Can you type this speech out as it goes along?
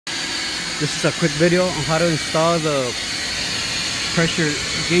This is a quick video on how to install the pressure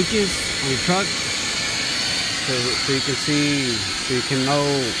gauges on your truck, so you can see, so you can know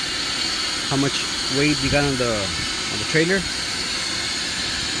how much weight you got on the trailer.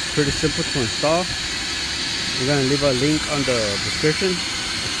 It's pretty simple to install. I'm gonna leave a link on the description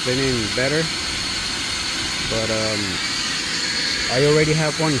explaining better, but I already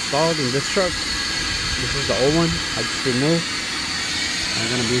have one installed in this truck. This is the old one I just removed. I'm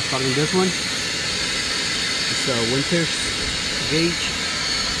gonna be installing this one. It's a Winters gauge.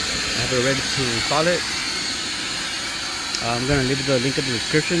 I have it ready to install it. I'm gonna leave the link in the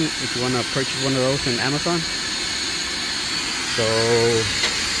description if you wanna purchase one of those in Amazon. So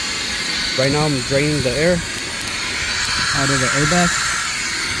right now I'm draining the air out of the airbag.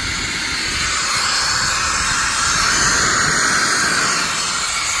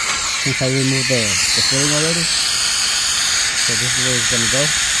 Since I removed the fitting already. So this is where it's gonna go.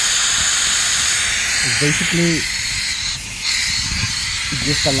 It's basically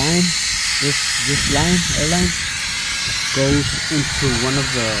just a line. This line, air line, goes into one of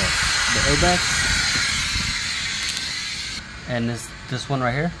the airbags, and this one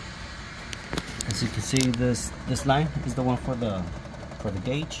right here. As you can see, this line is the one for the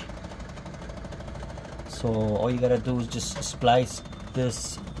gauge. So all you gotta do is just splice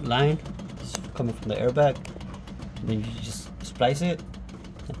this line, this coming from the airbag. Then you just splice it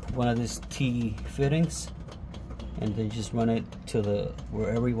and put one of these T fittings, and then just run it to the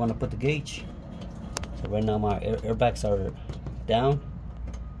wherever you want to put the gauge. So right now my airbags are down,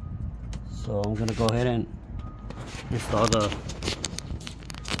 so I'm gonna go ahead and install the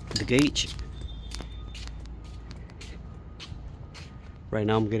gauge. Right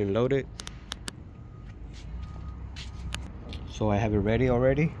now I'm getting loaded, so I have it ready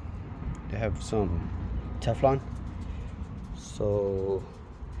already. I have some Teflon. So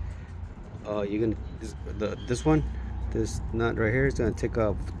you're gonna this nut right here is gonna take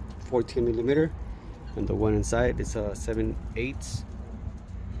a 14 millimeter, and the one inside is a 7/8.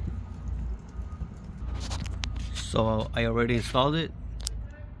 So I already installed it.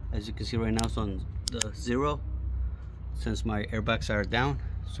 As you can see right now, it's on the 0 since my airbags are down.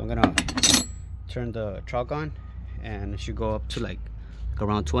 So I'm gonna turn the truck on, and it should go up to like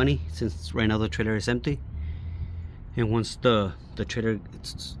around 20 since right now the trailer is empty. And once the trailer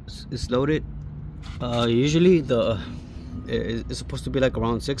is loaded, usually it's supposed to be like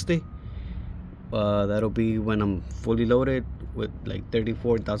around 60. That'll be when I'm fully loaded with like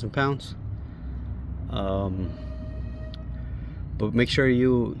 34,000 pounds. But make sure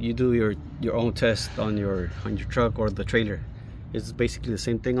you do your own test on your truck or the trailer. It's basically the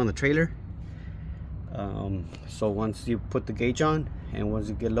same thing on the trailer. So once you put the gauge on and once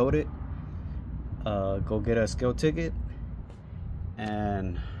you get loaded, go get a scale ticket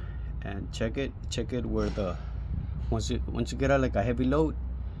and check it where once you get a like a heavy load,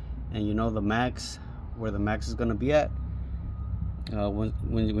 and you know the max, where the max is gonna be at. When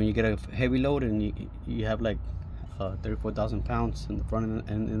you get a heavy load and you have like 34,000 pounds in the front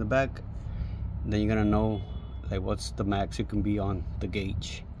and in the back, then you're gonna know like what's the max you can be on the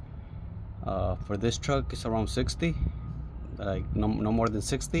gauge. For this truck it's around 60, like no more than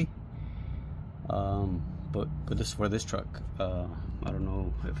 60. But this is for this truck. I don't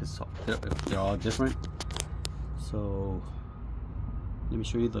know if they're all different. So let me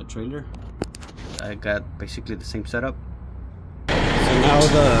show you the trailer. I got basically the same setup. So now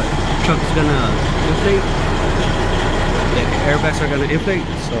the truck is gonna inflate. The airbags are gonna inflate.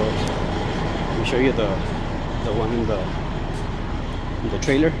 So let me show you the one in the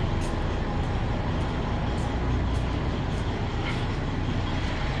trailer.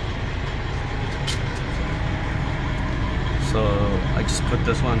 So I just put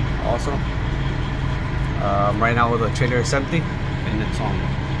this one also. Right now the trailer is empty and it's on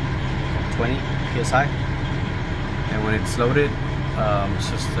 20 psi, and when it's loaded, it's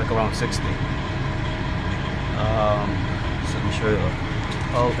just like around 60. So let me show you.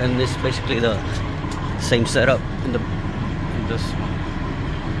 Oh, and this is basically the same setup in this one.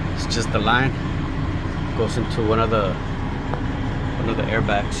 It's just the line goes into one of the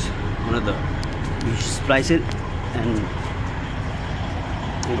airbags. You splice it and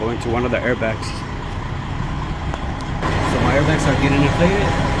go into one of the airbags. So my airbags are getting inflated.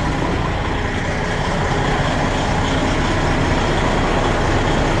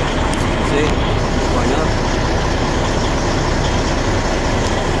 See, it's going up.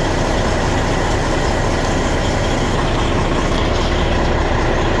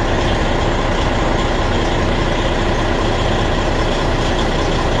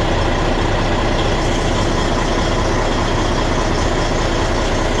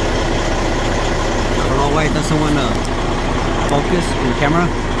 why it doesn't want to focus in camera.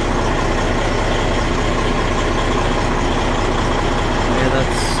 Yeah,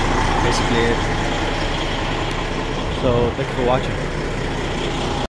 that's basically it. So thanks for watching.